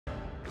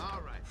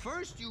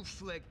First you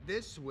flick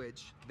this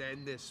switch,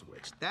 then this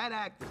switch. That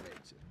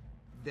activates it.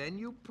 Then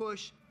you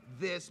push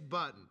this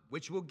button,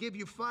 which will give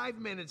you 5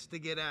 minutes to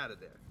get out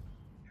of there.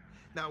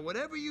 Now,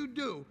 whatever you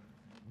do,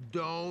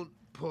 don't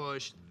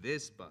push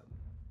this button,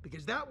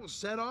 because that will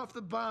set off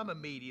the bomb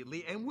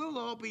immediately and we'll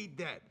all be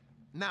dead.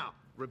 Now,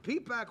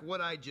 repeat back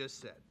what I just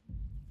said.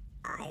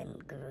 I am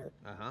Groot.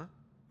 Uh-huh.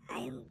 I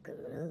am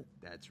Groot.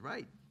 That's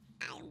right.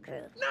 I am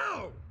Groot.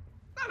 No!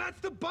 No,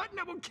 that's the button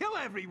that will kill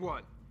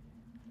everyone.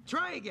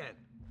 Try again.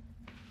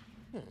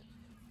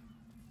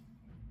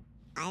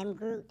 I am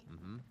Groot.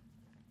 Mm-hmm.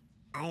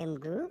 I am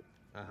Groot.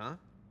 Uh-huh.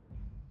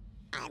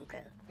 I am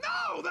Groot.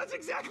 No, that's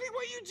exactly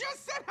what you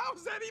just said. How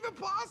is that even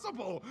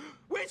possible?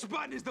 Which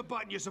button is the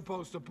button you're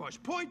supposed to push?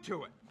 Point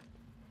to it.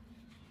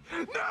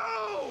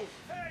 No!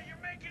 Hey,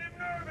 you're making him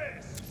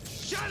nervous!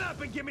 Shut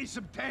up and give me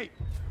some tape.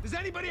 Does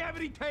anybody have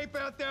any tape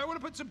out there? I want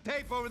to put some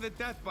tape over the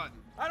death button.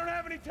 I don't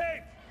have any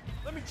tape.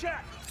 Let me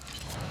check.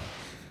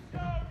 Yo,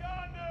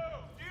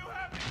 Yondu! Do you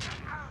have any...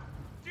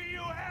 Do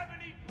you have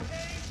any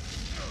tape?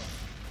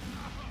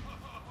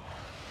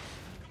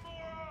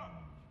 Gamora!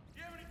 Do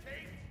you have any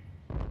tape?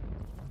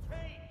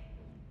 Tape!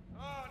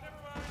 Oh,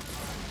 never mind.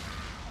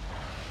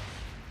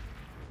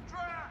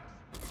 Drax!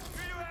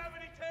 Do you have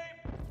any tape?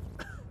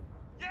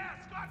 Yeah,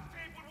 Scott's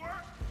tape would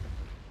work.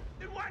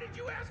 Then why did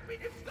you ask me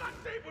if Scott's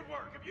tape would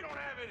work if you don't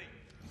have any?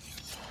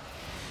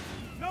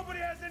 Nobody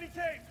has any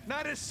tape.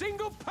 Not a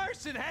single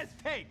person has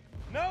tape.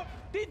 Nope.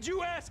 Did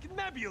you ask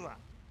Nebula?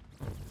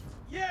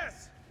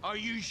 Yes. Are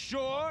you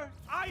sure?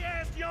 I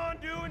asked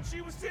Yondu and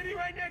she was sitting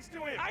right next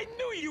to him. I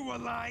knew you were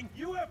lying.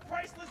 You have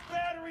priceless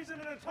batteries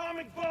and an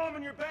atomic bomb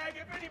in your bag.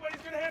 If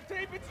anybody's gonna have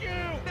tape, it's you.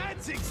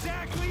 That's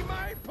exactly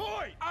my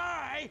point.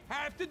 I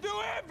have to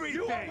do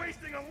everything. You are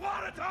wasting a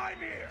lot of time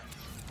here.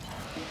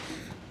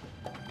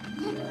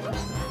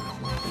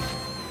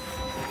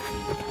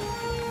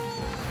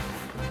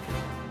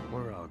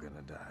 We're all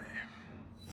gonna die.